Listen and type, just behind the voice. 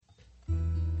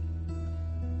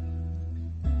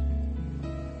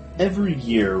Every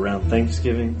year around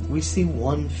Thanksgiving, we see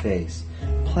one face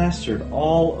plastered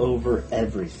all over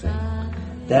everything.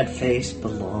 That face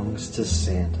belongs to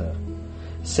Santa.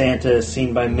 Santa is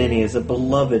seen by many as a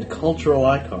beloved cultural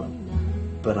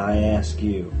icon. But I ask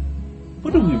you,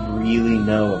 what do we really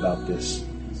know about this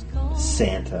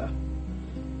Santa?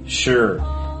 Sure,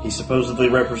 he supposedly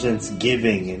represents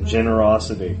giving and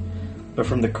generosity, but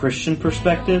from the Christian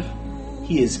perspective,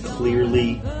 he is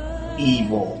clearly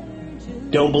evil.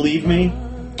 Don't believe me?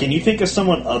 Can you think of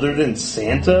someone other than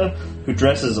Santa who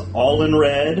dresses all in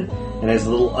red and has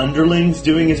little underlings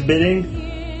doing his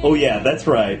bidding? Oh yeah, that's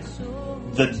right.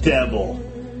 The devil.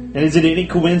 And is it any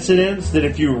coincidence that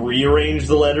if you rearrange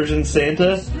the letters in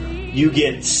Santa, you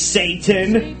get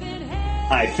Satan?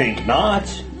 I think not.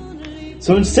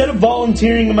 So instead of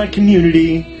volunteering in my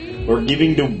community, or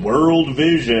giving to World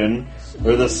Vision,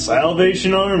 or the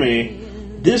Salvation Army,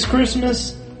 this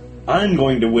Christmas, I'm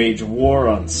going to wage war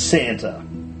on Santa,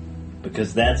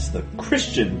 because that's the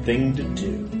Christian thing to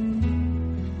do.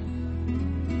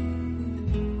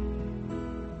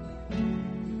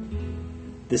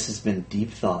 This has been Deep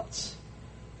Thoughts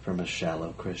from a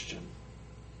Shallow Christian.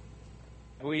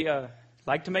 We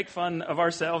like to make fun of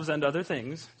ourselves and other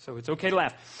things, so it's okay to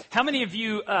laugh. How many of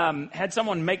you had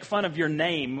someone make fun of your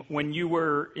name when you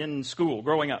were in school,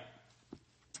 growing up?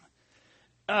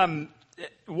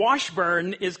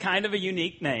 Washburn is kind of a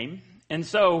unique name, and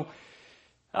so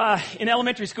in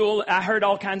elementary school, I heard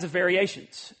all kinds of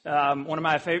variations. One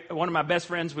of my best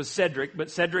friends was Cedric, but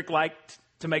Cedric liked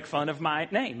to make fun of my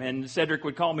name, and Cedric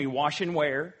would call me Wash and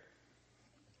Wear.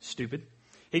 Stupid.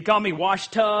 He'd call me Wash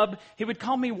Tub. He would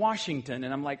call me Washington,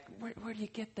 and I'm like, where do you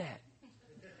get that?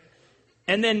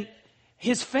 And then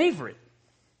his favorite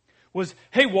was,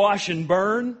 hey, Wash and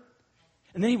Burn.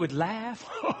 And then he would laugh.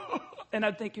 And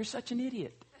I'd think, you're such an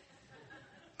idiot.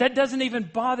 That doesn't even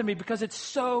bother me because it's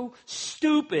so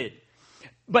stupid.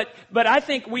 But I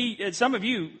think some of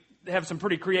you have some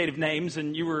pretty creative names,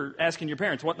 and you were asking your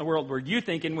parents, what in the world were you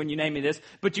thinking when you named me this?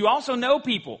 But you also know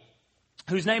people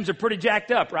whose names are pretty jacked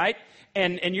up, right?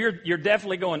 And you're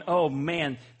definitely going, oh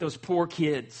man, those poor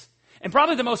kids. And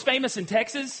probably the most famous in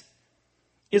Texas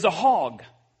is a hog.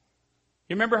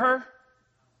 You remember her?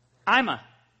 Ima.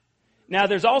 Now,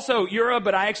 there's also Ura,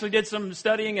 but I actually did some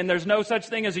studying, and there's no such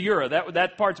thing as a Ura.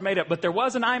 That part's made up. But there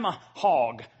was an Ima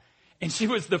hog, and she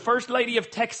was the first lady of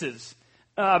Texas.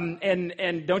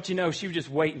 And don't you know, she would just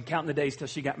wait and count the days till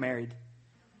she got married.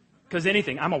 Because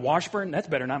anything, I'm a Washburn, that's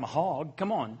better than I'm a hog.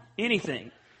 Come on,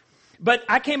 anything. But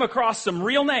I came across some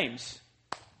real names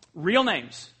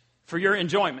for your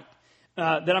enjoyment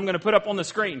that I'm going to put up on the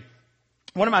screen.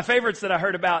 One of my favorites that I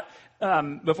heard about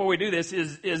before we do this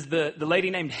is the lady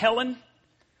named Helen.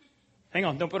 Hang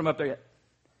on, don't put them up there yet.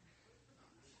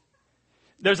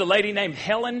 There's a lady named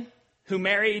Helen who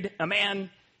married a man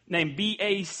named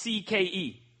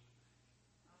Backe.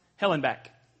 Helen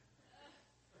Back.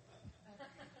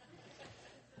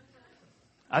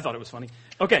 I thought it was funny.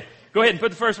 Okay, go ahead and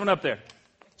put the first one up there.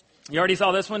 You already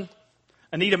saw this one?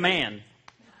 Anita Mann.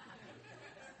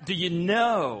 Do you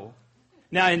know?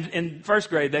 Now, in first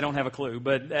grade, they don't have a clue,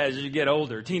 but as you get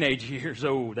older, teenage years,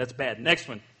 oh, that's bad. Next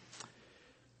one.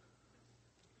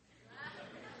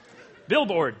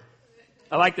 Billboard.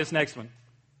 I like this next one.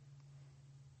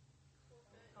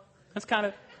 That's kind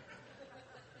of...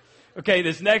 Okay,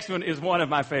 this next one is one of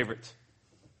my favorites.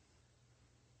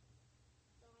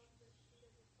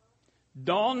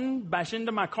 Don't bash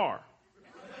into my car.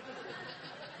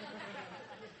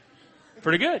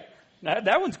 Pretty good.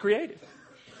 That one's creative.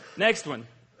 Next one.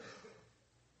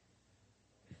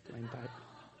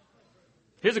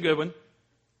 Here's a good one.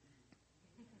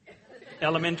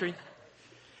 Elementary.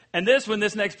 And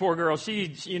this next poor girl,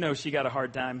 she got a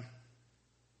hard time.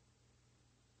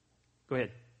 Go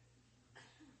ahead.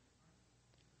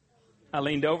 I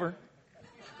leaned over.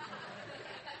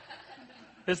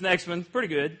 This next one's pretty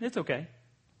good. It's okay.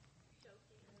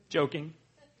 Joking.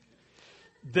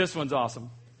 This one's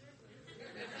awesome.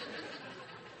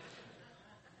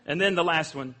 And then the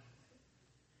last one.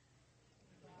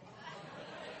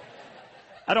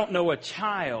 I don't know a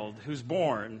child who's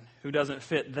born who doesn't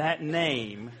fit that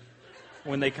name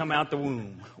when they come out the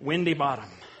womb. Windy Bottom.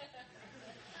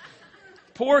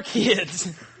 Poor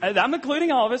kids. I'm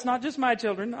including all of us, not just my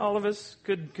children. All of us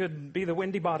could be the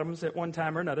Windy Bottoms at one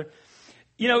time or another.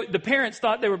 You know, the parents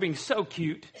thought they were being so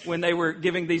cute when they were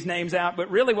giving these names out,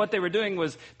 but really what they were doing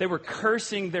was they were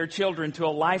cursing their children to a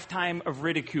lifetime of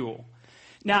ridicule.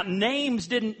 Now, names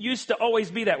didn't used to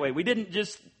always be that way. We didn't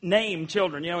just name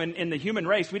children. You know, in the human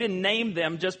race, we didn't name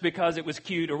them just because it was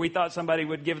cute or we thought somebody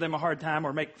would give them a hard time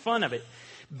or make fun of it.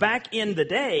 Back in the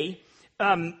day,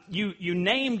 you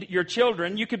named your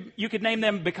children, you could name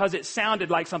them because it sounded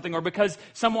like something, or because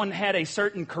someone had a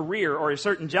certain career or a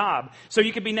certain job. So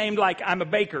you could be named like, I'm a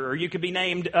baker, or you could be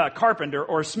named carpenter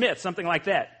or smith, something like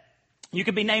that. You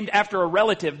could be named after a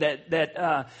relative that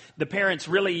the parents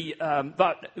really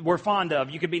thought were fond of.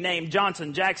 You could be named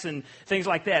Johnson, Jackson, things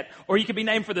like that. Or you could be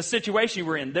named for the situation you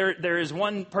were in. There is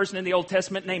one person in the Old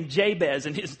Testament named Jabez,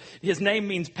 and his name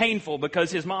means painful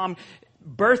because his mom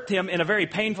birthed him in a very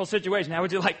painful situation. How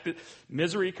would you like the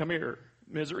misery? Come here.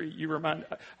 Misery, you remind,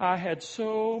 I had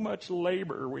so much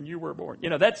labor when you were born. You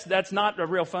know, that's not a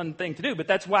real fun thing to do, but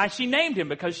that's why she named him,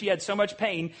 because she had so much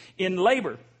pain in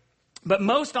labor. But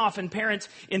most often, parents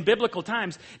in biblical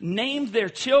times named their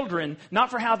children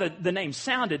not for how the name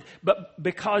sounded, but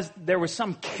because there was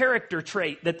some character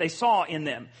trait that they saw in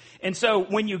them. And so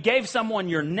when you gave someone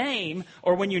your name,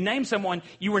 or when you named someone,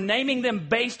 you were naming them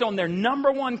based on their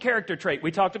number one character trait.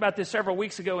 We talked about this several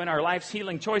weeks ago in our Life's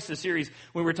Healing Choices series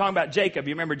when we were talking about Jacob.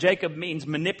 You remember Jacob means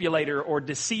manipulator or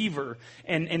deceiver,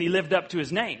 and he lived up to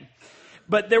his name.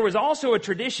 But there was also a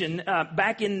tradition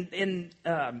back in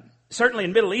certainly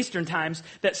in Middle Eastern times,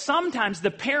 that sometimes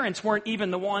the parents weren't even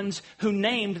the ones who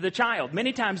named the child.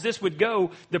 Many times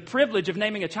the privilege of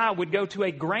naming a child would go to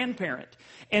a grandparent.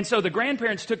 And so the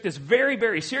grandparents took this very,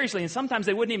 very seriously, and sometimes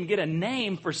they wouldn't even get a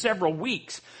name for several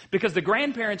weeks because the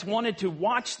grandparents wanted to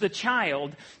watch the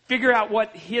child, figure out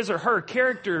what his or her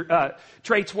character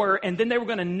traits were, and then they were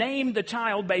going to name the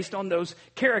child based on those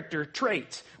character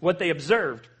traits, what they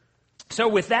observed. So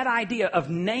with that idea of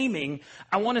naming,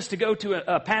 I want us to go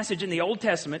to a passage in the Old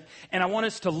Testament, and I want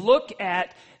us to look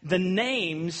at the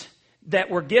names that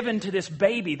were given to this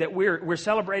baby that we're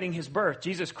celebrating his birth,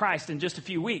 Jesus Christ, in just a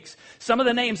few weeks. Some of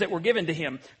the names that were given to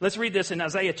him. Let's read this in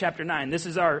Isaiah chapter 9. This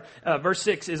is our, verse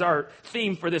 6 is our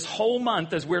theme for this whole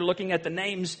month as we're looking at the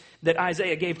names that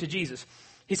Isaiah gave to Jesus.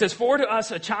 He says, "For to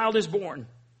us a child is born,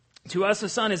 to us a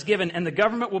son is given, and the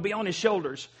government will be on his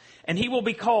shoulders. And he will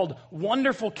be called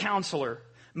Wonderful Counselor,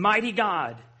 Mighty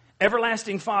God,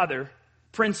 Everlasting Father,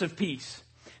 Prince of Peace."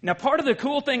 Now, part of the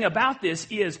cool thing about this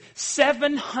is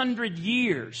 700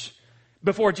 years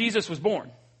before Jesus was born,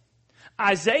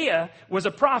 Isaiah was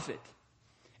a prophet.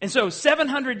 And so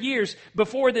 700 years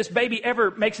before this baby ever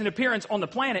makes an appearance on the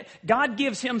planet, God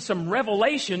gives him some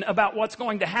revelation about what's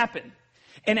going to happen.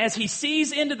 And as he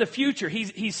sees into the future,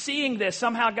 he's seeing this.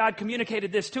 Somehow God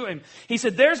communicated this to him. He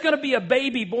said, there's going to be a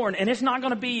baby born, and it's not going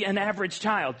to be an average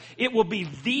child. It will be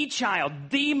the child,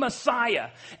 the Messiah.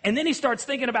 And then he starts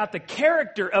thinking about the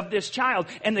character of this child,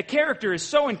 and the character is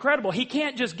so incredible, he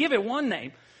can't just give it one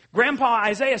name. Grandpa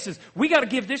Isaiah says, we got to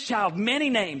give this child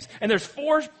many names. And there's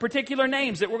 4 particular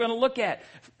names that we're going to look at.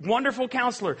 Wonderful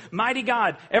Counselor, Mighty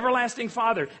God, Everlasting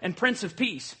Father, and Prince of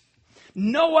Peace.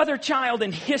 No other child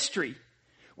in history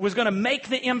was going to make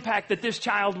the impact that this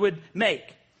child would make.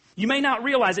 You may not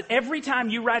realize it. Every time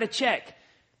you write a check,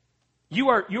 you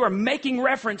are making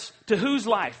reference to whose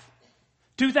life?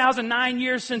 2009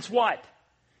 years since what?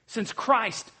 Since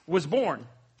Christ was born.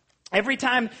 Every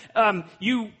time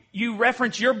you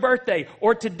reference your birthday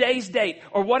or today's date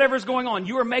or whatever's going on,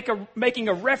 you are making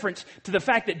a reference to the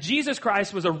fact that Jesus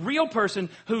Christ was a real person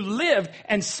who lived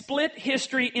and split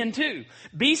history in two.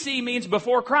 BC means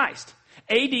before Christ.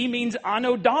 AD means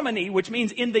Anno Domini, which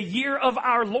means in the year of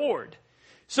our Lord.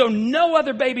 So no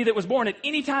other baby that was born at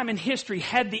any time in history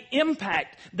had the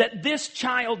impact that this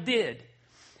child did.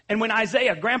 And when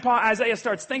Grandpa Isaiah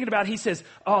starts thinking about it, he says,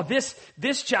 oh,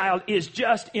 this child is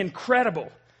just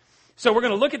incredible. So we're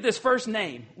going to look at this first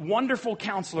name, Wonderful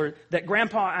Counselor, that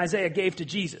Grandpa Isaiah gave to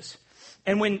Jesus.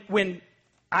 And when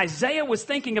Isaiah was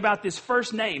thinking about this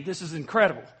first name, this is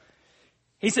incredible.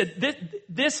 He said,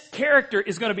 this character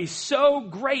is going to be so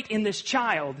great in this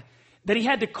child that he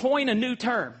had to coin a new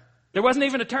term. There wasn't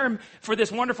even a term for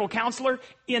this Wonderful Counselor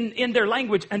in their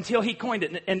language until he coined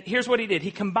it. And here's what he did.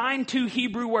 He combined 2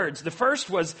 Hebrew words. The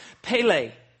first was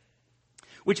Pele,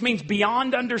 which means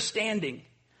beyond understanding,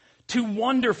 too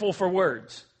wonderful for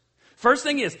words. First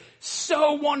thing is,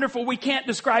 so wonderful we can't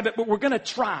describe it, but we're going to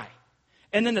try.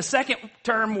 And then the second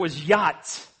term was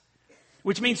Yatz,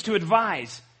 which means to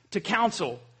advise, to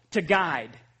counsel, to guide.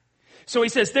 So he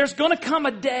says, there's going to come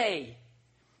a day,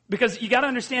 because you got to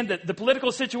understand that the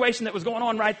political situation that was going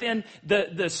on right then,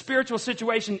 the spiritual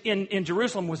situation in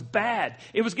Jerusalem was bad.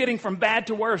 It was getting from bad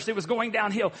to worse. It was going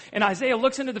downhill. And Isaiah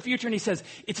looks into the future and he says,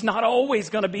 it's not always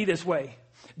going to be this way.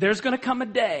 There's going to come a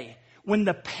day when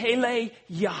the Pele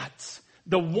Yatz,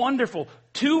 the wonderful,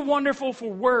 too wonderful for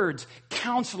words,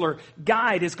 counselor,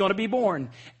 guide is going to be born,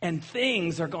 and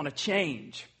things are going to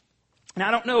change. Now,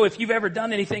 I don't know if you've ever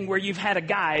done anything where you've had a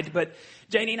guide, but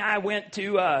Janie and I went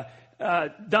to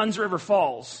Dunn's River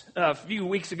Falls a few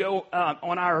weeks ago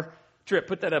on our trip.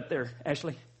 Put that up there,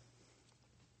 Ashley.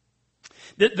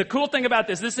 The cool thing about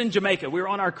this is in Jamaica. We were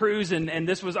on our cruise, and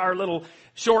this was our little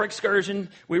shore excursion.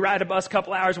 We ride a bus a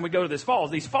couple hours, and we go to this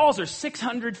falls. These falls are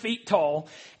 600 feet tall,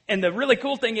 and the really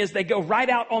cool thing is they go right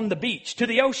out on the beach to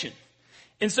the ocean.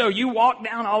 And so you walk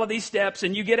down all of these steps,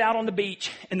 and you get out on the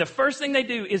beach, and the first thing they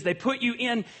do is they put you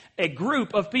in a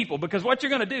group of people, because what you're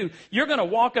going to do, you're going to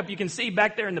walk up. You can see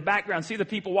back there in the background, see the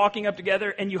people walking up together,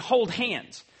 and you hold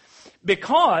hands.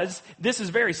 Because this is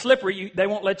very slippery, they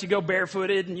won't let you go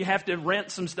barefooted, and you have to rent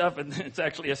some stuff. And it's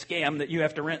actually a scam that you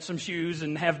have to rent some shoes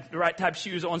and have the right type of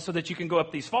shoes on so that you can go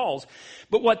up these falls.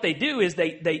 But what they do is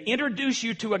they introduce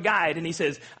you to a guide, and he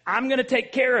says, I'm going to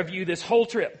take care of you this whole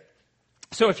trip.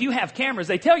 So if you have cameras,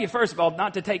 they tell you, first of all,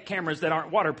 not to take cameras that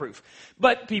aren't waterproof.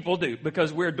 But people do,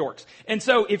 because we're dorks. And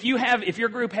so if your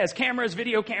group has cameras,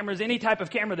 video cameras, any type of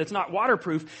camera that's not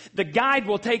waterproof, the guide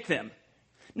will take them.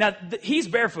 Now, he's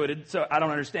barefooted, so I don't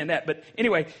understand that. But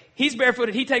anyway, he's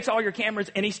barefooted. He takes all your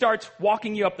cameras, and he starts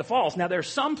walking you up the falls. Now, there are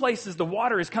some places the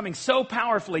water is coming so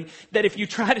powerfully that if you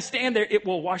try to stand there, it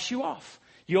will wash you off.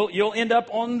 You'll end up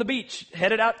on the beach,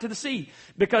 headed out to the sea,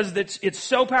 because it's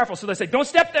so powerful. So they say, don't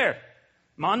step there.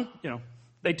 Man,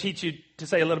 they teach you to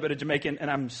say a little bit of Jamaican,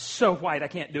 and I'm so white I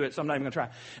can't do it, so I'm not even going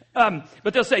to try.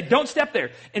 But they'll say, don't step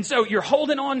there. And so you're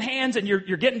holding on hands, and you're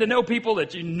getting to know people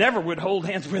that you never would hold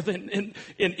hands with in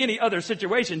any other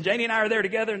situation. Janie and I are there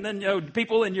together, and then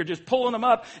people, and you're just pulling them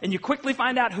up, and you quickly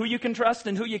find out who you can trust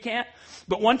and who you can't.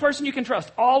 But one person you can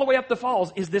trust all the way up the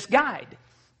falls is this guide.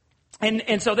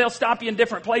 And so they'll stop you in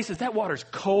different places. That water's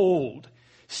cold.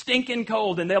 Stinking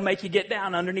cold, and they'll make you get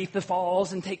down underneath the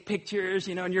falls and take pictures,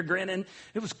 and you're grinning.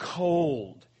 It was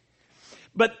cold.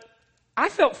 But I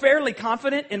felt fairly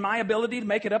confident in my ability to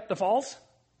make it up the falls.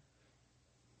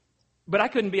 But I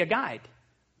couldn't be a guide.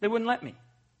 They wouldn't let me.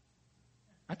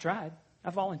 I tried. I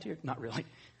volunteered. Not really.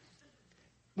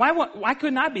 Why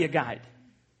couldn't I be a guide?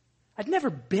 I'd never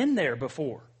been there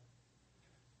before.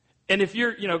 And if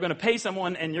you're, going to pay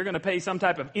someone and you're going to pay some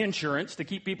type of insurance to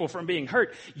keep people from being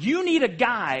hurt, you need a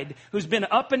guide who's been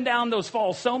up and down those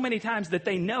falls so many times that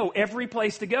they know every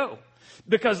place to go.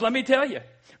 Because let me tell you,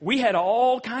 we had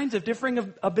all kinds of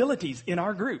differing abilities in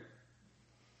our group.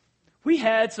 We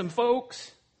had some folks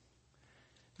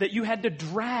that you had to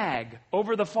drag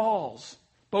over the falls,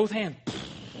 both hands.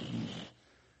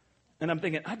 And I'm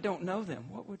thinking, I don't know them.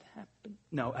 What would happen?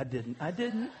 No, I didn't,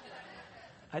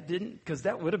 because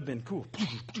that would have been cool.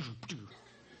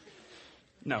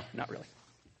 No, not really.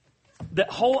 The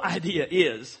whole idea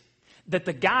is that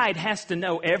the guide has to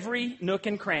know every nook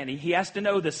and cranny. He has to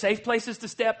know the safe places to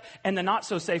step and the not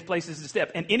so safe places to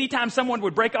step. And anytime someone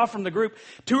would break off from the group,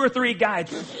 2 or 3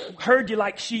 guides herd you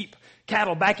like sheep,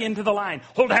 cattle back into the line.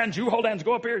 Hold hands, you hold hands,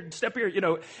 go up here, step here,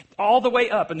 all the way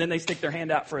up. And then they stick their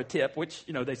hand out for a tip, which,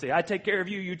 they say, I take care of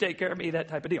you, you take care of me, that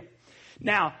type of deal.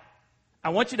 Now, I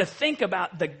want you to think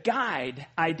about the guide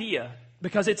idea,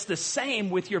 because it's the same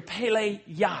with your Pele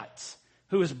Yachts,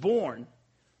 who is born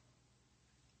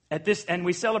at this, and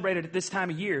we celebrate it at this time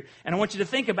of year. And I want you to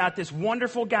think about this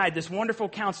wonderful guide, this wonderful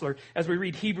counselor, as we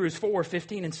read Hebrews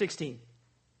 4:15 and 16.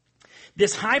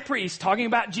 This high priest, talking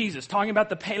about Jesus, talking about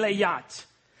the Pele Yachts,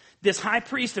 this high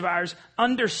priest of ours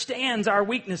understands our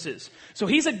weaknesses. So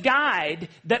he's a guide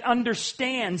that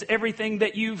understands everything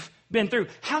that you've been through.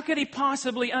 How could he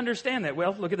possibly understand that?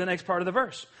 Well, look at the next part of the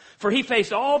verse. For he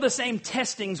faced all the same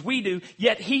testings we do,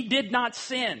 yet he did not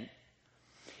sin.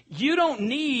 You don't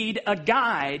need a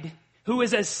guide who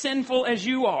is as sinful as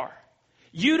you are.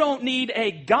 You don't need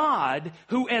a God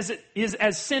who is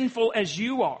as sinful as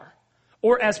you are,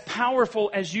 or as powerful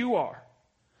as you are.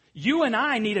 You and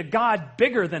I need a God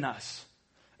bigger than us.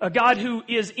 A God who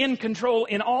is in control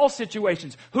in all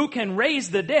situations, who can raise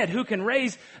the dead, who can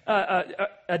raise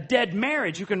a dead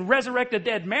marriage, who can resurrect a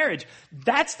dead marriage.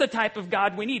 That's the type of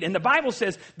God we need. And the Bible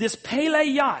says this Pele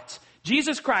Yacht,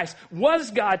 Jesus Christ, was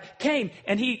God, came,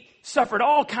 and he suffered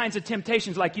all kinds of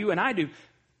temptations like you and I do,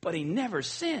 but he never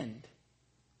sinned.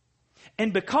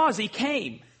 And because he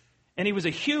came, and he was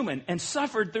a human, and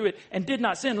suffered through it, and did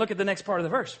not sin, look at the next part of the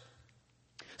verse.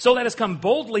 So let us come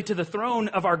boldly to the throne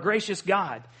of our gracious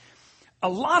God. A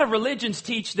lot of religions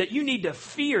teach that you need to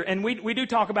fear, and we do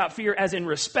talk about fear as in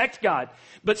respect God,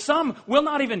 but some will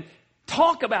not even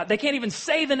talk about, they can't even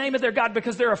say the name of their God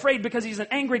because they're afraid, because he's an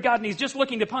angry God and he's just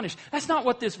looking to punish. That's not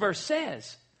what this verse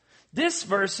says. This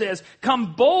verse says,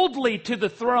 come boldly to the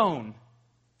throne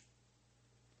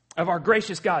of our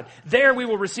gracious God. There we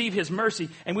will receive his mercy,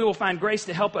 and we will find grace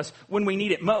to help us when we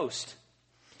need it most.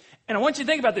 And I want you to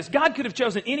think about this. God could have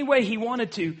chosen any way he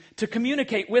wanted to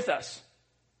communicate with us.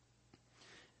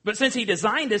 But since he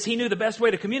designed us, he knew the best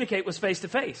way to communicate was face to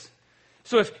face.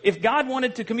 So if God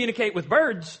wanted to communicate with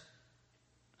birds,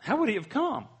 how would he have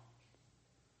come?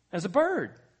 As a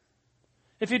bird.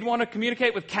 If he'd want to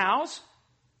communicate with cows,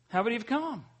 how would he have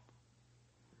come?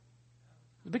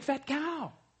 A big fat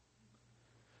cow.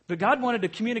 But God wanted to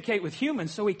communicate with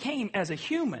humans, so he came as a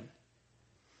human.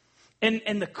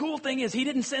 And the cool thing is, he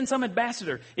didn't send some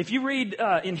ambassador. If you read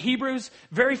in Hebrews,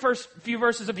 very first few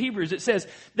verses of Hebrews, it says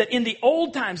that in the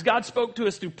old times, God spoke to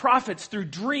us through prophets, through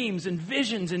dreams and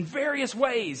visions in various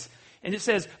ways. And it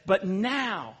says, but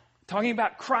now, talking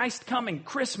about Christ coming,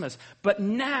 Christmas, but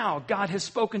now God has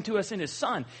spoken to us in his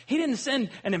Son. He didn't send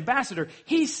an ambassador.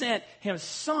 He sent his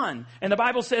Son. And the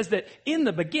Bible says that in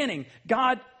the beginning,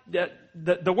 God,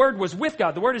 the Word was with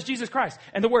God. The Word is Jesus Christ.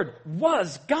 And the Word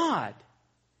was God.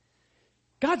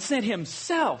 God sent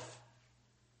himself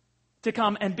to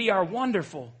come and be our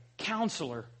wonderful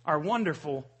counselor, our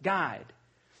wonderful guide.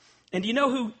 And do you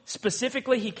know who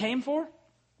specifically he came for?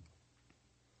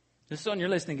 This is on your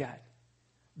listening guide.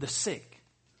 The sick.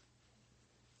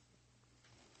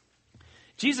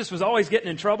 Jesus was always getting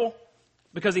in trouble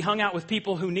because he hung out with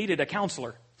people who needed a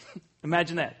counselor.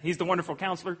 Imagine that. He's the wonderful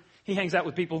counselor. He hangs out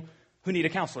with people who need a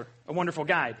counselor, a wonderful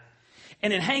guide.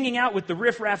 And in hanging out with the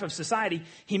riffraff of society,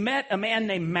 he met a man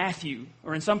named Matthew,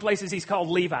 or in some places he's called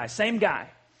Levi, same guy.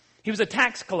 He was a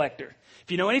tax collector. If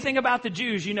you know anything about the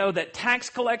Jews, you know that tax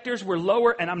collectors were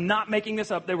lower, and I'm not making this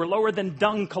up, they were lower than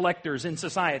dung collectors in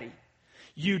society.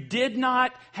 You did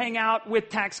not hang out with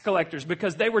tax collectors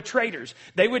because they were traitors.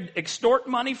 They would extort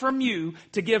money from you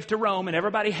to give to Rome, and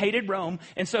everybody hated Rome.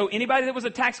 And so anybody that was a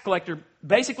tax collector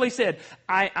basically said,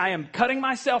 I am cutting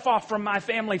myself off from my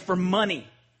family for money.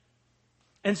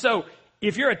 And so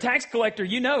if you're a tax collector,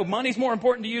 you know money's more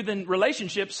important to you than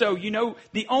relationships. So you know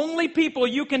the only people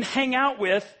you can hang out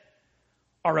with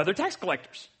are other tax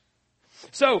collectors.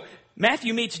 So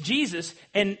Matthew meets Jesus,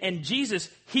 and Jesus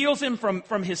heals him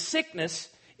from his sickness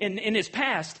in his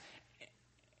past.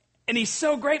 And he's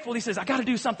so grateful. He says, I got to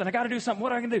do something.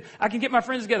 What are I going to do? I can get my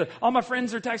friends together. All my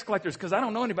friends are tax collectors because I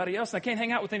don't know anybody else. And I can't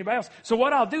hang out with anybody else. So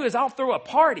what I'll do is I'll throw a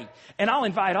party, and I'll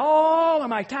invite all of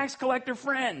my tax collector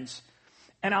friends.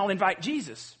 And I'll invite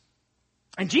Jesus.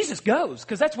 And Jesus goes,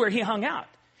 because that's where he hung out.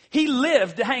 He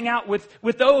lived to hang out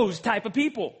with those type of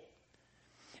people.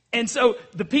 And so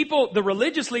the people, the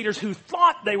religious leaders who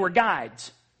thought they were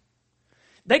guides,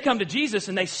 they come to Jesus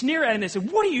and they sneer at him and they say,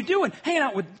 what are you doing hanging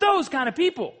out with those kind of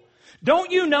people?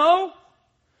 Don't you know?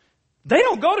 They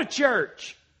don't go to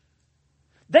church.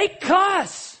 They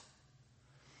cuss.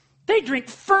 They drink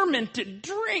fermented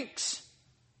drinks.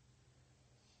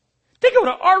 They go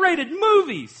to R-rated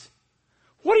movies.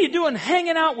 What are you doing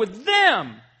hanging out with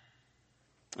them?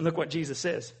 And look what Jesus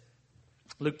says.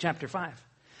 Luke chapter 5.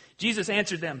 Jesus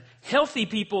answered them, healthy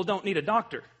people don't need a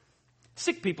doctor.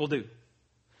 Sick people do.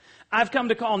 I've come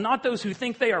to call not those who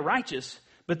think they are righteous,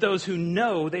 but those who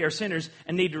know they are sinners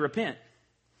and need to repent.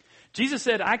 Jesus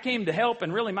said, I came to help,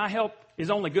 and really my help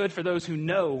is only good for those who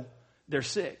know they're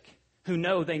sick, who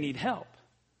know they need help.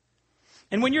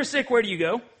 And when you're sick, where do you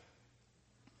go?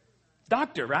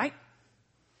 Doctor, right?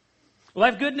 Well, I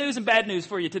have good news and bad news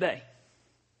for you today.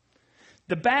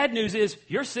 The bad news is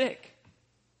you're sick.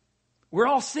 We're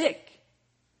all sick.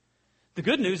 The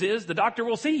good news is the doctor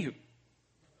will see you.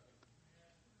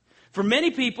 For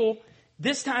many people,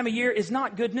 this time of year is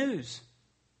not good news.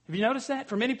 Have you noticed that?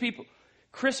 For many people,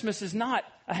 Christmas is not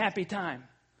a happy time.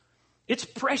 It's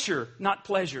pressure, not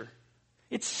pleasure.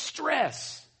 It's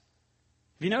stress.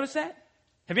 Have you noticed that?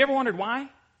 Have you ever wondered why?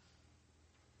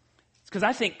 Because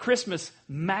I think Christmas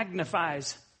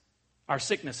magnifies our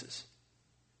sicknesses.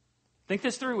 Think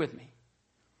this through with me.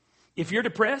 If you're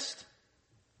depressed,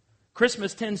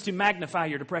 Christmas tends to magnify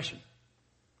your depression.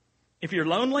 If you're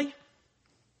lonely,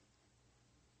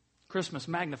 Christmas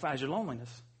magnifies your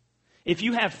loneliness. If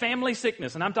you have family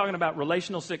sickness, and I'm talking about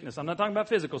relational sickness, I'm not talking about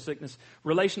physical sickness,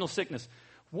 relational sickness.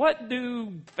 What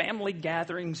do family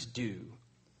gatherings do?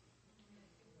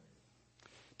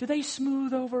 Do they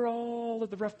smooth over all of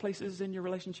the rough places in your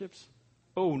relationships?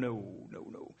 Oh,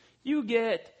 no. You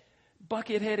get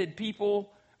bucket-headed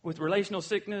people with relational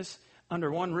sickness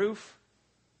under one roof.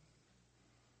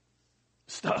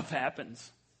 Stuff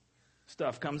happens.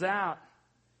 Stuff comes out.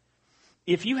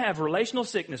 If you have relational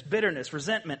sickness, bitterness,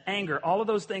 resentment, anger, all of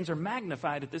those things are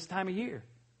magnified at this time of year.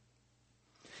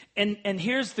 And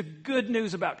here's the good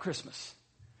news about Christmas.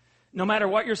 No matter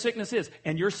what your sickness is,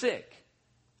 and you're sick,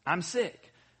 I'm sick.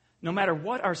 No matter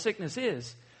what our sickness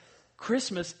is,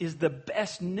 Christmas is the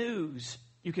best news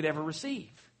you could ever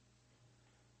receive.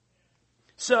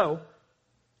 So,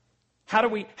 how do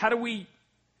we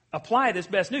apply this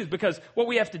best news, because what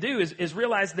we have to do is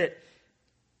realize that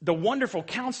the wonderful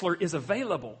counselor is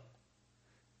available.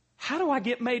 How do I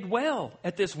get made well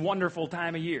at this wonderful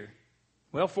time of year?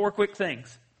 Well, 4 quick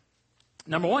things.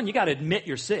 Number 1, you got to admit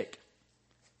you're sick.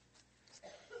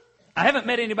 I haven't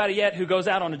met anybody yet who goes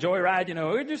out on a joyride,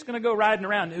 we're just going to go riding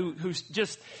around, who's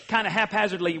just kind of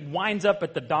haphazardly winds up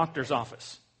at the doctor's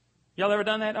office. Y'all ever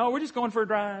done that? Oh, we're just going for a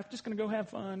drive, just going to go have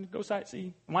fun, go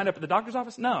sightsee. Wind up at the doctor's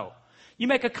office? No. You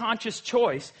make a conscious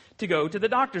choice to go to the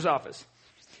doctor's office.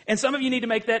 And some of you need to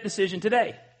make that decision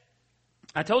today.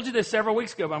 I told you this several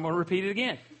weeks ago, but I'm going to repeat it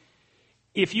again.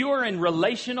 If you are in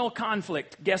relational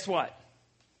conflict, guess what?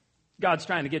 God's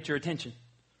trying to get your attention.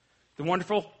 The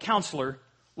wonderful counselor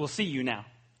will see you now.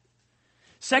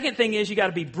 Second thing is you got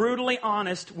to be brutally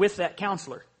honest with that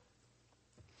counselor.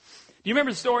 Do you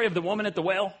remember the story of the woman at the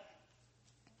well?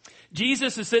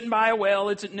 Jesus is sitting by a well.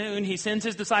 It's at noon. He sends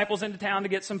his disciples into town to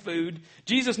get some food.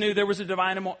 Jesus knew there was a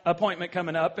divine appointment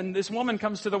coming up, and this woman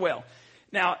comes to the well.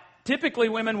 Now, typically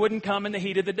women wouldn't come in the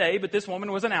heat of the day, but this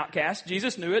woman was an outcast.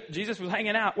 Jesus knew it. Jesus was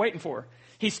hanging out waiting for her.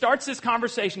 He starts this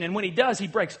conversation, and when he does, he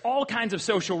breaks all kinds of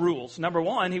social rules. Number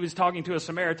 1, he was talking to a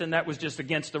Samaritan. That was just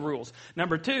against the rules.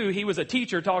 Number 2, he was a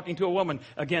teacher talking to a woman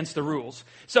against the rules.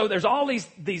 So there's all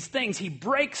these things. He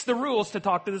breaks the rules to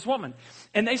talk to this woman.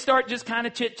 And they start just kind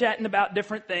of chit-chatting about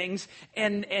different things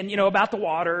and about the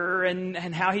water and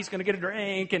how he's going to get a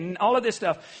drink and all of this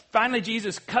stuff. Finally,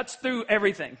 Jesus cuts through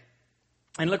everything.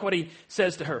 And look what he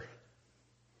says to her.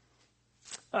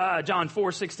 John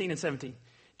 4:16 and 17.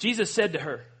 Jesus said to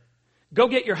her, "Go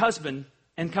get your husband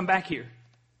and come back here."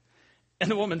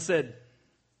 And the woman said,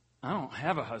 "I don't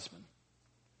have a husband."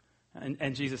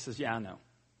 And Jesus says, "Yeah, I know.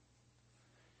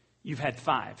 You've had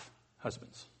 5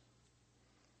 husbands.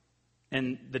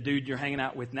 And the dude you're hanging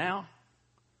out with now,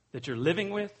 that you're living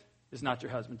with, is not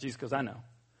your husband." Jesus goes, "I know."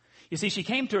 You see, she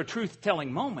came to a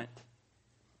truth-telling moment.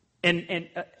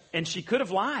 And she could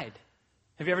have lied.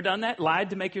 Have you ever done that?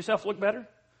 Lied to make yourself look better?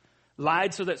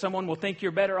 Lied so that someone will think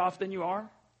you're better off than you are?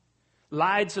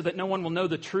 Lied so that no one will know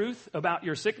the truth about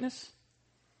your sickness?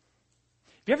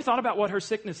 Have you ever thought about what her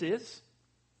sickness is?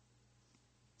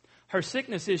 Her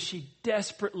sickness is she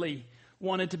desperately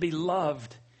wanted to be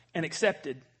loved and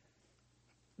accepted.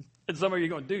 And some of you are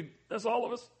going, "Dude, that's all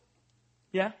of us."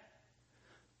 Yeah?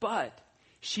 But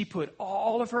she put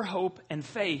all of her hope and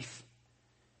faith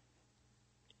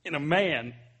in a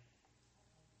man.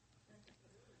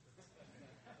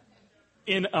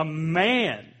 In a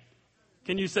man.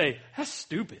 Can you say, "That's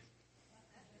stupid"?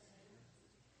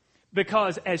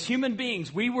 Because as human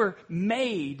beings, we were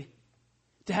made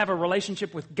to have a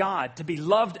relationship with God, to be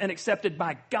loved and accepted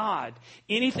by God.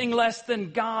 Anything less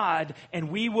than God, and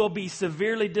we will be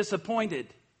severely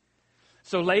disappointed.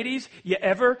 So ladies, you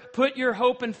ever put your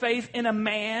hope and faith in a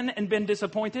man and been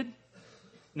disappointed?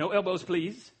 No elbows,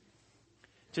 please.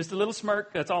 Just a little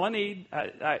smirk. That's all I need.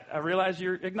 I realize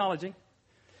you're acknowledging.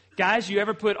 Guys, you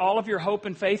ever put all of your hope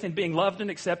and faith in being loved and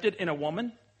accepted in a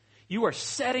woman? You are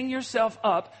setting yourself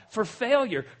up for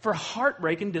failure, for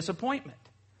heartbreak and disappointment.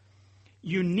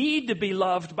 You need to be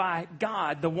loved by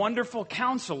God, the wonderful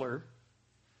counselor,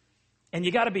 and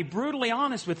you got to be brutally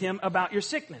honest with him about your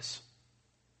sickness.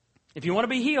 If you want to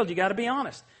be healed, you got to be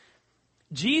honest.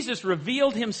 Jesus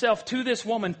revealed himself to this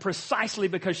woman precisely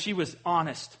because she was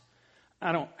honest.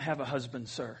 "I don't have a husband,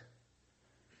 sir."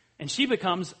 And she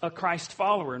becomes a Christ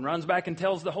follower and runs back and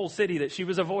tells the whole city that she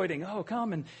was avoiding. "Oh,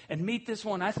 come and meet this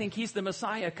one. I think he's the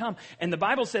Messiah. Come." And the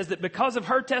Bible says that because of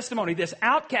her testimony, this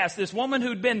outcast, this woman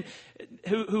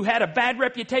who had a bad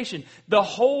reputation, the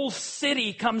whole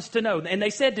city comes to know. And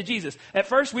they said to Jesus, "At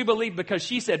first we believed because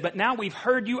she said, but now we've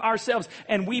heard you ourselves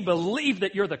and we believe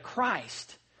that you're the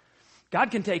Christ." God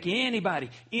can take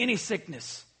anybody, any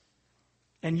sickness,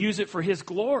 and use it for his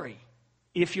glory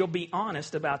if you'll be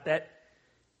honest about that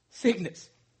sickness.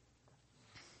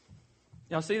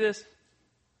 Y'all see this?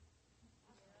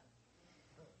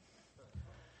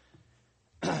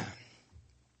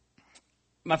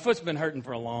 My foot's been hurting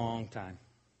for a long time.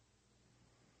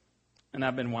 And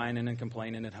I've been whining and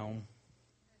complaining at home.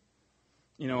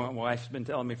 You know what my wife's been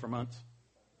telling me for months?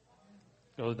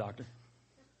 Go to the doctor.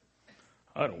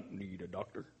 I don't need a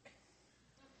doctor.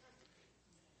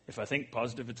 If I think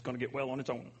positive, it's going to get well on its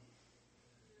own.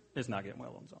 It's not getting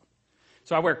well on its own.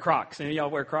 So I wear Crocs. Any of y'all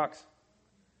wear Crocs?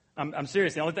 I'm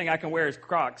serious. The only thing I can wear is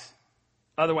Crocs.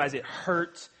 Otherwise, it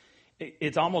hurts.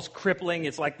 It's almost crippling.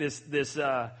 It's like this.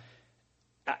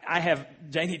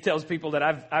 Janie tells people that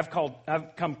I've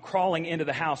come crawling into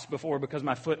the house before because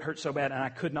my foot hurt so bad and I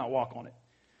could not walk on it.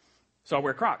 So I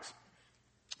wear Crocs.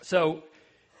 So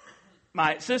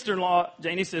my sister-in-law,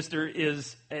 Janie's sister,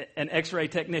 is an X-ray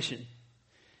technician.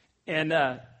 And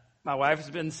my wife has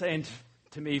been saying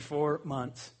to me for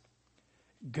months,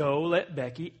 go let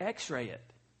Becky x-ray it.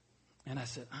 And I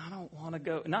said, I don't want to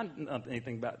go. Not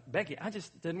anything about Becky. I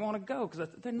just didn't want to go because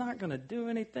they're not going to do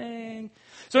anything.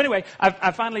 So anyway,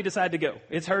 I finally decided to go.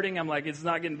 It's hurting. I'm like, it's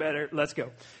not getting better. Let's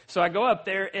go. So I go up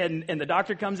there, and the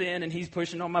doctor comes in, and he's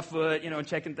pushing on my foot, and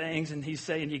checking things. And he's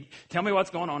saying, tell me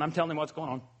what's going on. I'm telling him what's going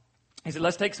on. He said,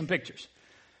 let's take some pictures.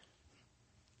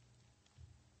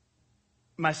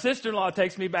 My sister-in-law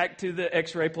takes me back to the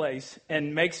x-ray place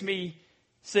and makes me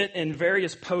sit in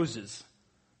various poses.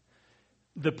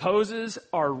 The poses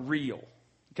are real.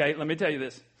 Okay, let me tell you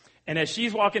this. And as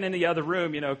she's walking in the other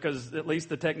room, because at least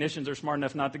the technicians are smart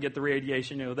enough not to get the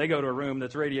radiation, they go to a room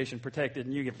that's radiation protected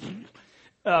and you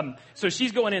get... So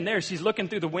she's going in there, she's looking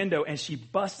through the window and she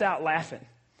busts out laughing.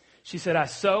 She said, I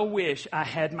so wish I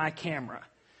had my camera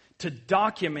to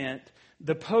document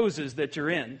the poses that you're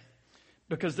in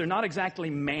because they're not exactly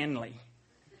manly.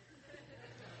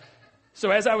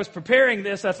 So as I was preparing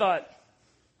this, I thought,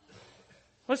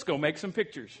 let's go make some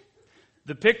pictures.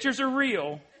 The pictures are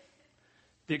real.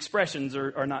 The expressions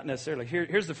are not necessarily.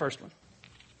 Here's the first one.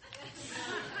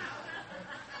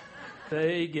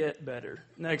 They get better.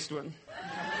 Next one.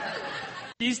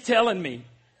 She's telling me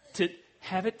to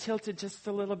have it tilted just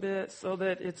a little bit so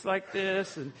that it's like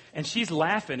this. And she's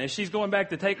laughing as she's going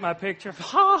back to take my picture.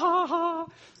 Ha, ha, ha.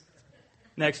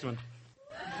 Next one.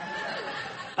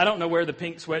 I don't know where the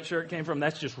pink sweatshirt came from.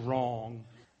 That's just wrong.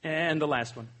 And the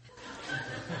last one.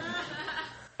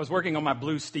 I was working on my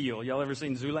blue steel. Y'all ever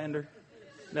seen Zoolander?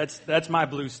 That's my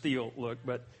blue steel look.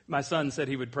 But my son said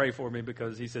he would pray for me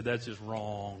because he said, that's just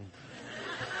wrong.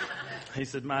 He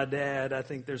said, my dad, I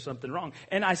think there's something wrong.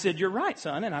 And I said, you're right,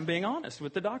 son. And I'm being honest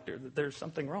with the doctor that there's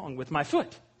something wrong with my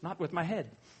foot, not with my head.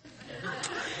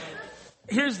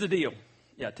 Here's the deal.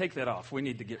 Yeah, take that off. We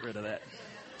need to get rid of that.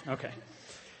 Okay.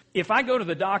 If I go to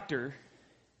the doctor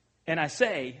and I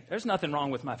say, there's nothing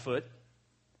wrong with my foot,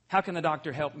 how can the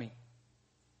doctor help me?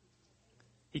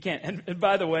 He can't. And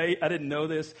by the way, I didn't know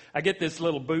this. I get this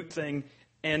little boot thing,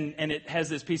 and it has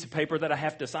this piece of paper that I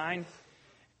have to sign.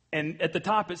 And at the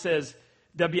top it says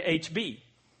WHB.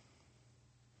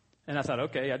 And I thought,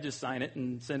 okay, I'll just sign it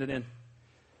and send it in.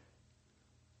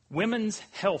 Women's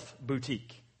Health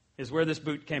Boutique is where this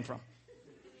boot came from.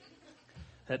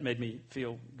 That made me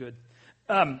feel good.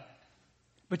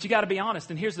 But you got to be honest,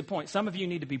 and here's the point. Some of you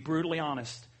need to be brutally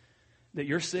honest that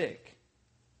you're sick.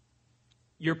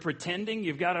 You're pretending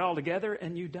you've got it all together,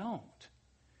 and you don't.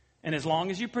 And as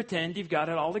long as you pretend you've got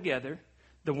it all together,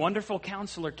 the wonderful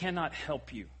counselor cannot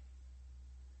help you.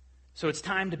 So it's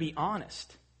time to be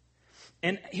honest.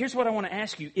 And here's what I want to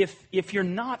ask you. If you're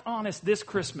not honest this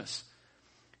Christmas,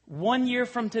 1 year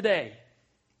from today,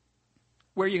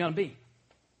 where are you going to be?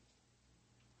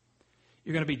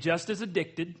 You're going to be just as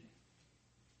addicted.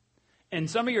 And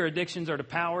some of your addictions are to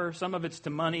power, some of it's to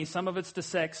money, some of it's to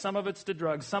sex, some of it's to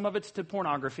drugs, some of it's to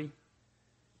pornography.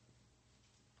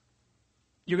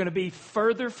 You're going to be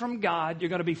further from God. You're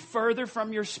going to be further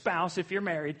from your spouse if you're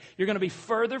married. You're going to be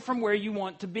further from where you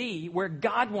want to be, where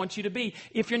God wants you to be,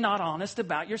 if you're not honest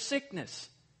about your sickness.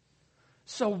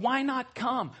 So why not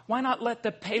come? Why not let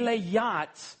the Pele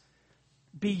Yachts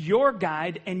be your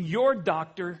guide and your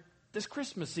doctor this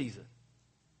Christmas season?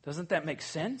 Doesn't that make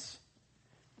sense?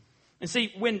 And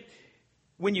see, when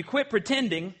you quit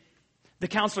pretending, the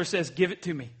counselor says, give it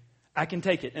to me. I can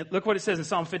take it. And look what it says in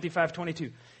Psalm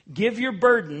 55:22. Give your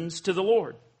burdens to the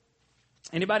Lord.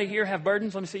 Anybody here have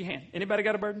burdens? Let me see your hand. Anybody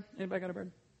got a burden? Anybody got a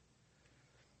burden?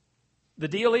 The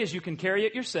deal is you can carry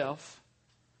it yourself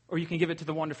or you can give it to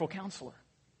the wonderful counselor.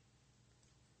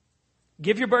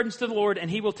 Give your burdens to the Lord and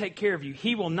He will take care of you.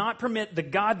 He will not permit the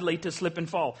godly to slip and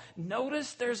fall.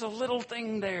 Notice there's a little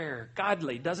thing there.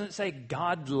 Godly. Doesn't say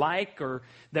godlike or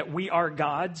that we are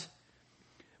gods.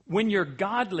 When you're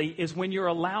godly is when you're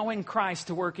allowing Christ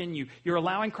to work in you. You're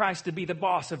allowing Christ to be the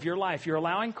boss of your life. You're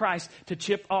allowing Christ to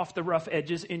chip off the rough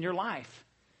edges in your life.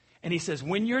 And He says,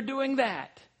 when you're doing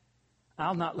that,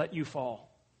 I'll not let you fall.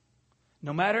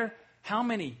 No matter how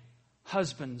many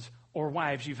husbands or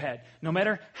wives you've had, no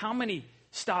matter how many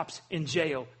stops in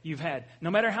jail you've had,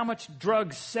 no matter how much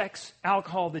drugs, sex,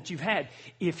 alcohol that you've had,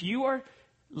 if you are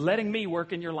letting me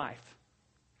work in your life,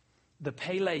 the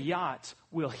Pele Yachts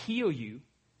will heal you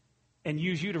and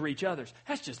use you to reach others.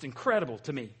 That's just incredible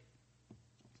to me.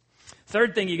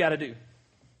 Third thing you got to do,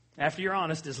 after you're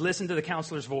honest, is listen to the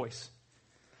counselor's voice.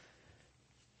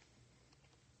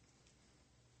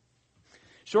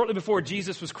 Shortly before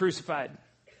Jesus was crucified,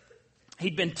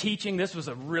 he'd been teaching. This was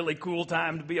a really cool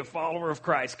time to be a follower of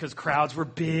Christ because crowds were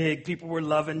big. People were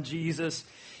loving Jesus.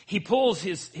 He pulls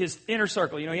his inner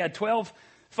circle. You know, he had 12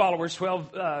 followers,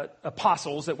 12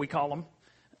 apostles that we call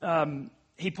them,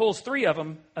 he pulls 3 of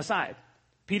them aside.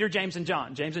 Peter, James, and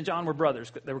John. James and John were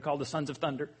brothers. They were called the sons of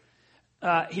thunder.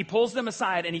 He pulls them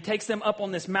aside and he takes them up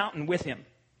on this mountain with him.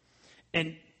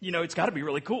 And, you know, it's got to be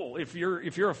really cool. If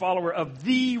you're a follower of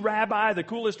the rabbi, the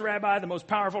coolest rabbi, the most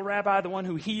powerful rabbi, the one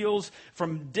who heals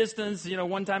from distance. You know,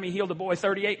 one time he healed a boy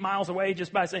 38 miles away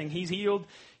just by saying he's healed.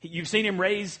 You've seen him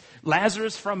raise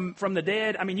Lazarus from the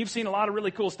dead. I mean, you've seen a lot of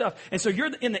really cool stuff. And so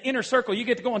you're in the inner circle. You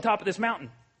get to go on top of this mountain.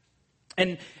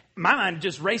 And my mind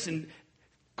just racing.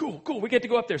 Cool, we get to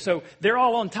go up there. So they're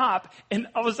all on top. And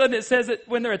all of a sudden it says that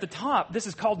when they're at the top, this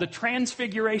is called the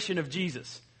transfiguration of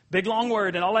Jesus. Big long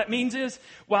word. And all that means is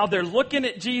while they're looking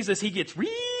at Jesus, he gets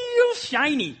real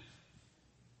shiny.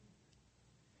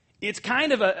 It's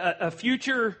kind of a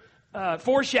future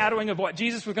foreshadowing of what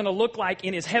Jesus was going to look like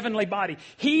in his heavenly body.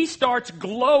 He starts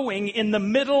glowing in the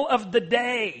middle of the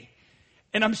day.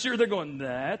 And I'm sure they're going,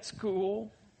 that's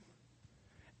cool.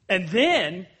 And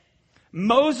then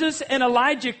Moses and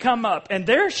Elijah come up, and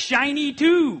they're shiny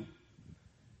too.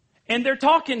 And they're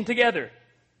talking together.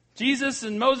 Jesus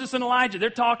and Moses and Elijah, they're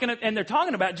talking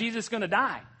about Jesus going to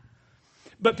die.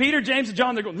 But Peter, James, and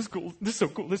John, they're going, this is cool. This is so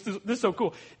cool. This is so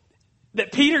cool.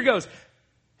 That Peter goes,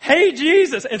 hey,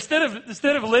 Jesus. Instead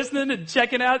of listening and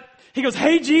checking out, he goes,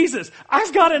 hey, Jesus,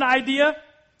 I've got an idea.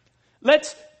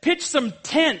 Let's pitch some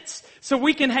tents so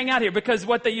we can hang out here. Because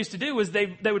what they used to do was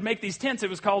they would make these tents. It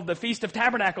was called the Feast of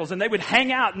Tabernacles. And they would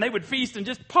hang out and they would feast and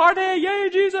just party. Yay,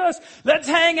 Jesus. Let's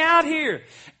hang out here.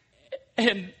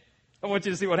 And I want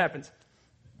you to see what happens.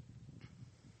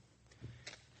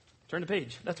 Turn the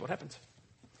page. That's what happens.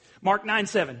 Mark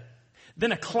 9:7.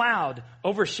 Then a cloud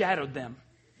overshadowed them.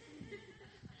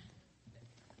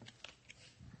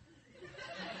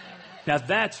 Now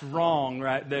that's wrong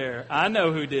right there. I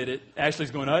know who did it. Ashley's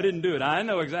going, I didn't do it. I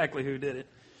know exactly who did it.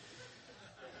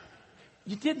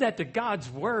 You did that to God's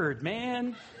word,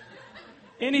 man.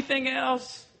 Anything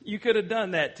else, you could have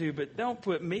done that too, but don't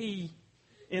put me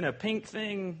in a pink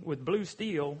thing with blue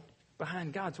steel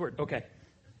behind God's word. Okay.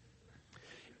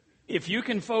 If you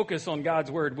can focus on God's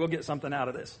word, we'll get something out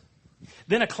of this.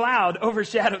 Then a cloud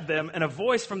overshadowed them, and a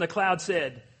voice from the cloud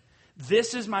said,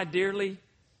 this is my dearly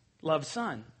loved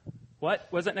son. What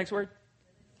was that next word?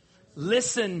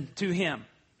 Listen to him.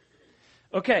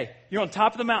 Okay, you're on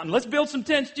top of the mountain. Let's build some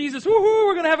tents, Jesus. Woohoo,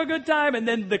 we're going to have a good time. And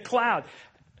then the cloud.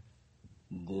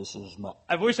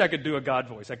 I wish I could do a God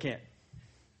voice. I can't.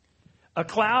 A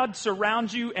cloud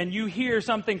surrounds you and you hear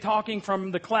something talking from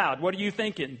the cloud. What are you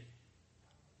thinking?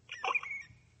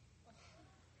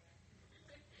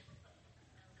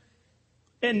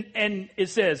 And it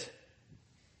says,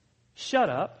 shut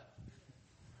up.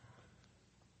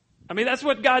 I mean, that's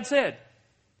what God said.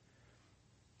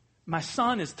 My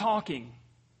son is talking.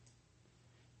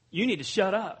 You need to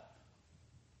shut up.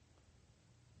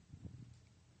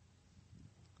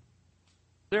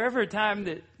 Is there ever a time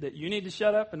that you need to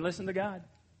shut up and listen to God?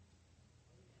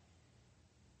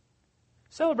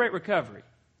 Celebrate Recovery.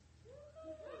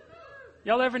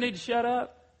 Y'all ever need to shut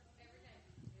up?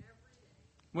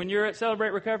 When you're at Celebrate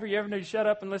Recovery, you ever need to shut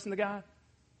up and listen to God?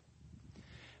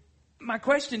 My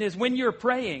question is, when you're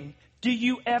praying, do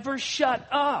you ever shut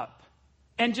up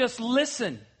and just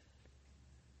listen?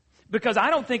 Because I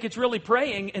don't think it's really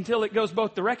praying until it goes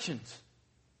both directions.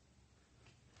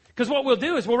 Because what we'll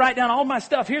do is we'll write down all my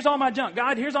stuff. Here's all my junk.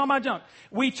 God, here's all my junk.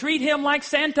 We treat him like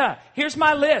Santa. Here's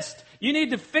my list. You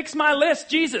need to fix my list,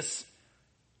 Jesus.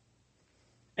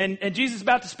 And Jesus is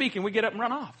about to speak and we get up and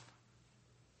run off.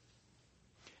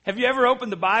 Have you ever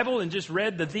opened the Bible and just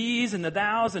read the these and the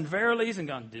thous and verilies and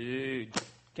gone, dude,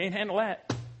 can't handle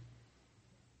that?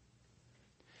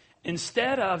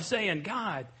 Instead of saying,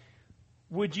 God,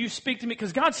 would you speak to me?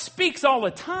 Because God speaks all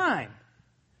the time.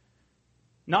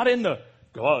 Not in the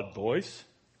God voice.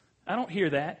 I don't hear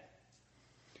that.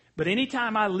 But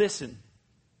anytime I listen,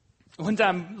 one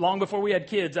time long before we had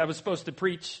kids, I was supposed to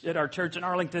preach at our church in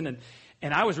Arlington,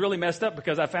 and I was really messed up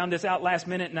because I found this out last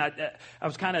minute, and I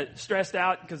was kind of stressed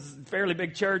out because it's a fairly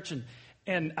big church,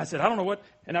 and I said, I don't know what,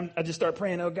 and I just start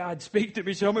praying, oh God, speak to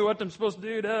me, show me what I'm supposed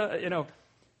to do,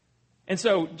 And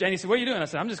so Janie said, what are you doing? I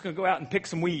said, I'm just going to go out and pick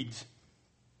some weeds.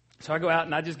 So I go out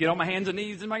and I just get on my hands and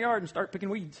knees in my yard and start picking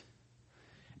weeds.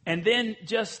 And then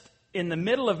just in the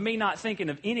middle of me not thinking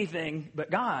of anything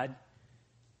but God,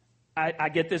 I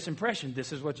get this impression,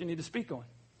 this is what you need to speak on.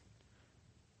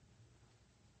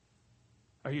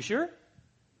 Are you sure?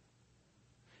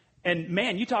 And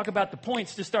man, you talk about the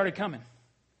points just started coming.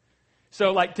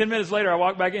 So like 10 minutes later, I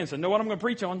walk back in and said, know what I'm going to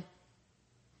preach on?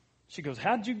 She goes,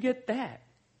 how'd you get that?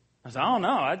 I said, I don't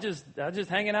know. I just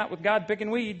hanging out with God picking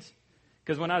weeds.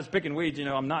 Because when I was picking weeds,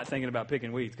 I'm not thinking about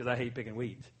picking weeds because I hate picking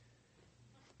weeds.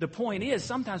 The point is,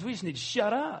 sometimes we just need to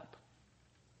shut up.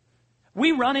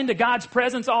 We run into God's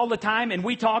presence all the time, and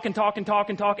we talk and talk and talk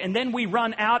and talk, and then we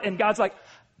run out, and God's like,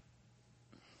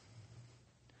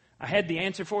 I had the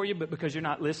answer for you, but because you're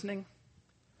not listening,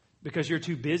 because you're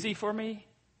too busy for me,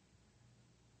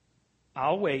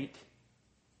 I'll wait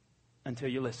until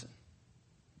you listen.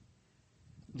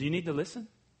 Do you need to listen?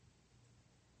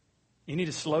 You need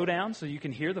to slow down so you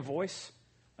can hear the voice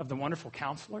of the wonderful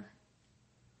counselor?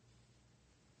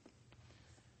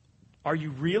 Are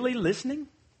you really listening?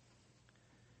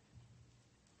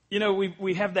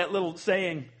 We have that little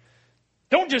saying,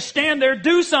 don't just stand there,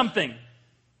 do something.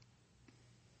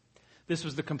 This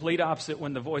was the complete opposite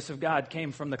when the voice of God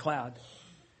came from the cloud.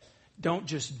 Don't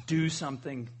just do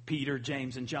something, Peter,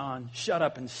 James, and John. Shut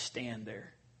up and stand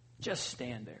there. Just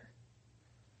stand there.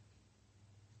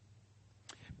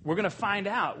 We're going to find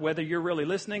out whether you're really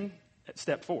listening at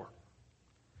step 4.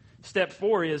 Step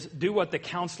 4 is do what the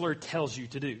counselor tells you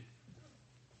to do.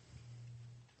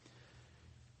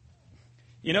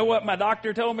 You know what my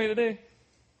doctor told me to do?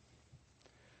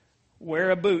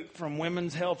 Wear a boot from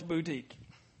Women's Health Boutique.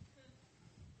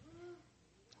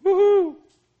 Woohoo!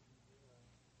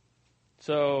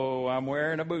 So I'm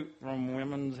wearing a boot from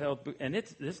Women's Health Boutique, and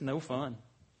it's no fun.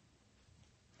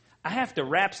 I have to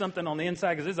wrap something on the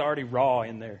inside because it's already raw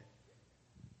in there.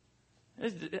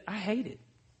 I hate it.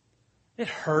 It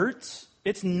hurts.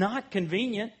 It's not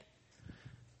convenient.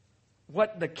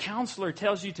 What the counselor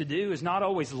tells you to do is not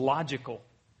always logical.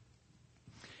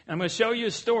 And I'm going to show you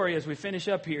a story as we finish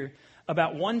up here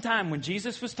about one time when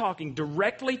Jesus was talking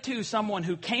directly to someone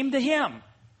who came to him.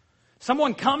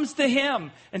 Someone comes to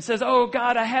him and says, oh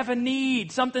God, I have a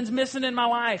need. Something's missing in my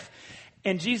life.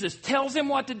 And Jesus tells him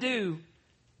what to do.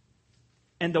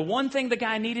 And the one thing the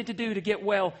guy needed to do to get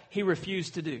well, he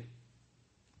refused to do.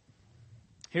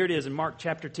 Here it is in Mark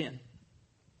chapter 10.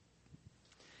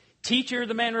 Teacher,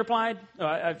 the man replied. Oh,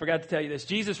 I forgot to tell you this.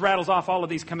 Jesus rattles off all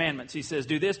of these commandments. He says,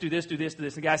 do this, do this, do this, do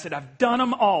this. The guy said, I've done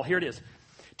them all. Here it is.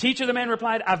 Teacher, the man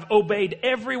replied, I've obeyed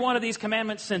every one of these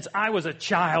commandments since I was a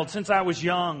child, since I was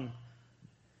young.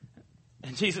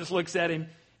 And Jesus looks at him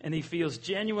and he feels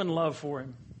genuine love for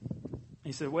him.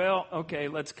 He said, well, okay,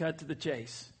 let's cut to the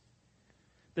chase.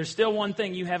 There's still one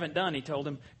thing you haven't done, he told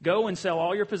him. Go and sell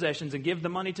all your possessions and give the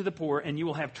money to the poor, and you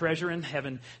will have treasure in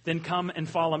heaven. Then come and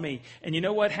follow me. And you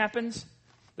know what happens?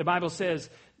 The Bible says,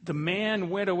 the man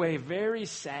went away very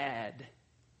sad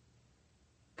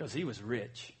because he was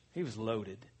rich. He was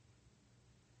loaded.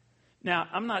 Now,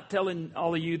 I'm not telling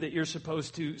all of you that you're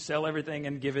supposed to sell everything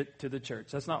and give it to the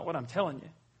church. That's not what I'm telling you.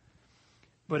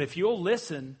 But if you'll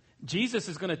listen, Jesus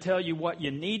is going to tell you what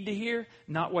you need to hear,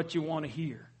 not what you want to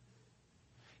hear.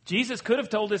 Jesus could have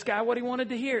told this guy what he wanted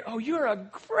to hear. Oh, you're a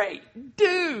great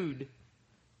dude.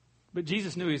 But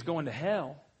Jesus knew he was going to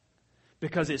hell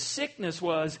because his sickness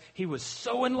was he was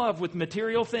so in love with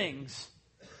material things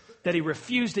that he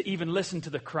refused to even listen to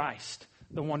the Christ,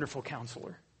 the wonderful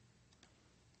counselor.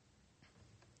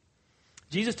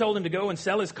 Jesus told him to go and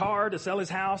sell his car, to sell his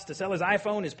house, to sell his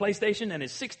iPhone, his PlayStation, and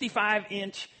his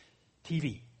 65-inch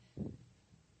TV.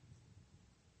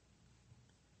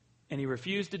 And he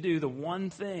refused to do the one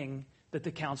thing that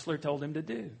the counselor told him to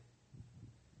do.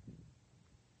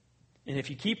 And if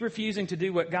you keep refusing to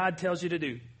do what God tells you to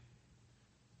do,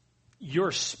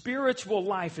 your spiritual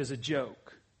life is a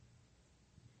joke.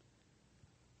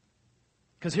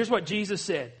 Because here's what Jesus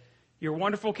said. Your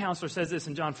wonderful counselor says this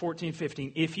in John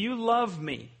 14:15. If you love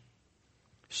me,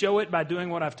 show it by doing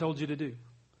what I've told you to do.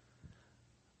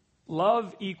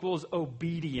 Love equals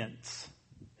obedience.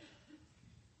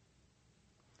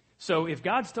 So if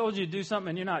God's told you to do something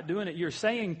and you're not doing it, you're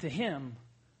saying to him,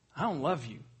 I don't love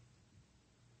you.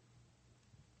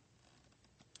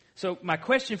 So my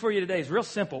question for you today is real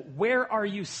simple. Where are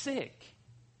you sick?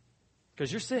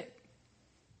 Because you're sick.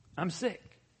 I'm sick.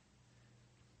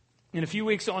 In a few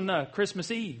weeks on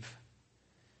Christmas Eve,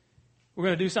 we're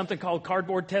going to do something called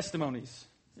Cardboard Testimonies.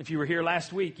 If you were here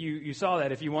last week, you saw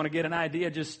that. If you want to get an idea,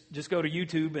 just go to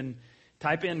YouTube and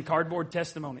type in Cardboard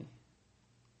Testimony.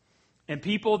 And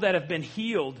people that have been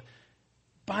healed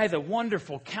by the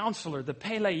wonderful counselor, the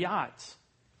Pele Yachts,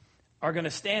 are going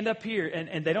to stand up here,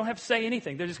 and they don't have to say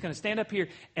anything. They're just going to stand up here,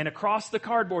 and across the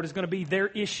cardboard is going to be their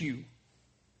issue.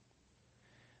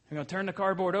 They're going to turn the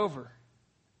cardboard over,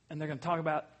 and they're going to talk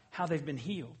about how they've been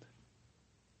healed.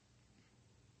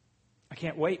 I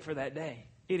can't wait for that day.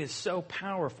 It is so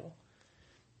powerful.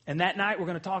 And that night we're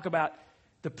going to talk about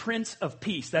the Prince of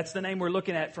Peace. That's the name we're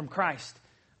looking at from Christ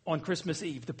on Christmas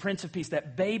Eve. The Prince of Peace.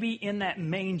 That baby in that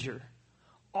manger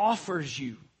offers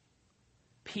you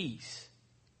peace.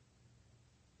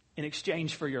 in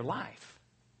exchange for your life.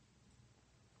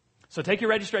 So take your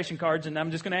registration cards, and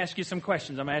I'm just going to ask you some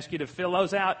questions. I'm going to ask you to fill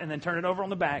those out and then turn it over on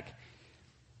the back.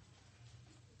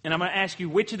 And I'm going to ask you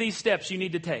which of these steps you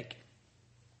need to take.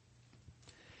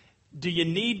 Do you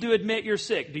need to admit you're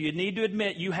sick? Do you need to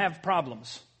admit you have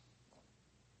problems?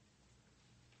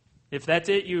 If that's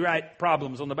it, you write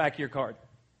problems on the back of your card.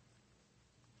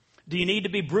 Do you need to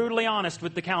be brutally honest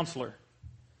with the counselor?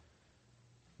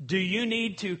 Do you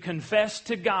need to confess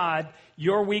to God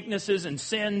your weaknesses and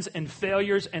sins and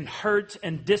failures and hurts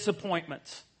and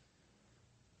disappointments?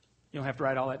 You don't have to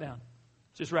write all that down.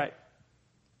 Just write,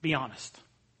 be honest.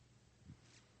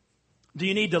 Do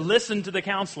you need to listen to the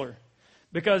counselor?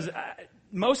 Because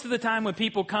most of the time when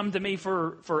people come to me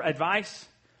for advice,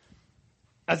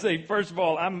 I say, first of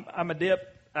all, I'm a dip.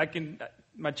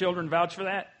 My children vouch for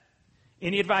that.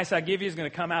 Any advice I give you is going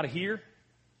to come out of here,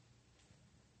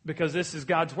 because this is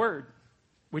God's word.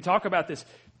 We talk about this.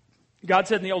 God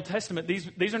said in the Old Testament,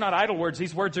 these are not idle words.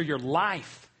 These words are your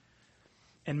life.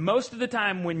 And most of the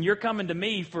time when you're coming to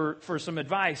me for some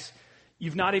advice,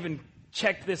 you've not even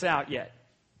checked this out yet.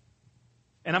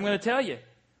 And I'm going to tell you,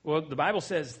 well, the Bible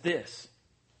says this.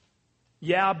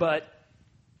 Yeah, but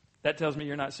that tells me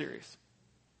you're not serious.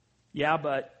 Yeah,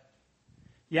 but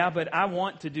I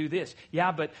want to do this.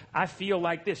 Yeah, but I feel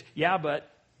like this. Yeah, but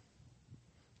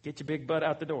get your big butt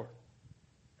out the door.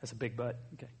 That's a big butt.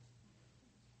 Okay.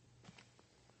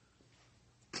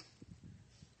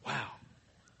 Wow.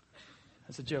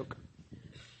 That's a joke.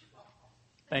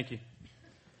 Thank you.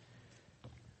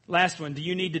 Last one. Do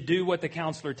you need to do what the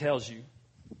counselor tells you?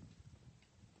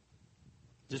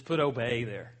 Just put obey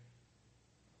there.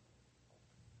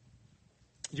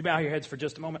 Would you bow your heads for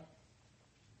just a moment?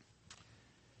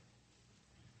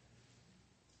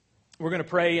 We're going to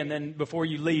pray, and then before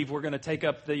you leave, we're going to take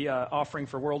up the offering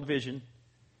for World Vision.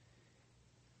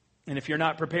 And if you're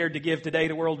not prepared to give today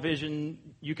to World Vision,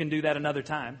 you can do that another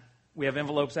time. We have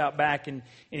envelopes out back, and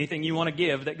anything you want to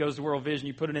give that goes to World Vision,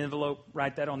 you put an envelope,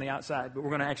 write that on the outside. But we're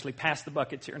going to actually pass the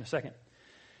buckets here in a second.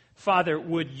 Father,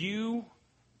 would you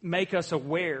make us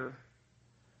aware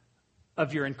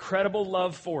of your incredible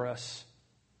love for us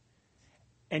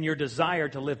and your desire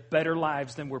to live better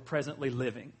lives than we're presently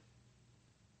living?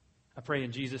 I pray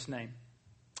in Jesus' name.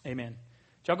 Amen.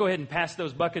 Y'all go ahead and pass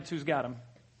those buckets. Who's got them?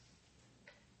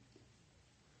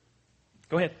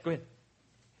 Go ahead. We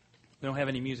don't have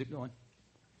any music going.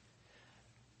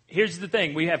 Here's the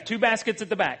thing. We have two baskets at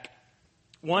the back.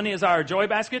 One is our joy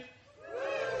basket.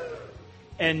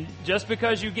 And just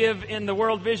because you give in the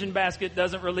World Vision basket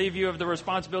doesn't relieve you of the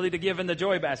responsibility to give in the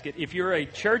joy basket. If you're a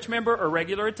church member or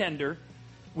regular attender,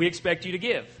 we expect you to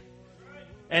give.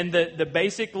 And the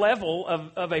basic level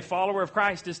of a follower of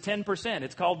Christ is 10%.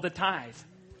 It's called the tithe.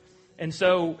 And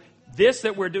so this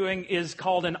that we're doing is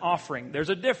called an offering. There's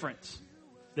a difference.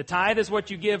 The tithe is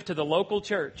what you give to the local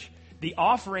church. The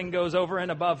offering goes over and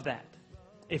above that.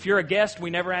 If you're a guest,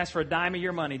 we never ask for a dime of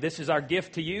your money. This is our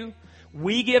gift to you.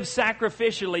 We give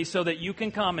sacrificially so that you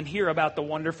can come and hear about the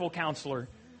wonderful counselor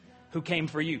who came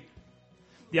for you.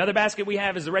 The other basket we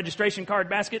have is the registration card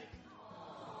basket.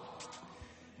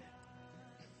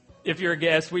 If you're a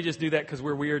guest, we just do that because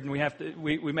we're weird and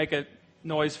we make a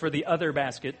noise for the other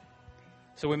basket.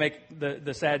 So we make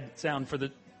the sad sound for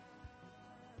the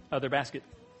other basket.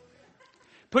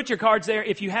 Put your cards there.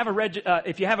 If you have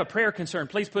a prayer concern,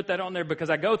 please put that on there, because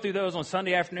I go through those on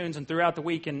Sunday afternoons and throughout the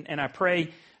week, and I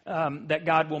pray that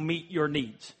God will meet your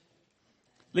needs.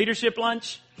 Leadership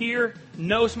lunch here.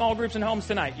 No small groups and homes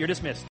tonight. You're dismissed.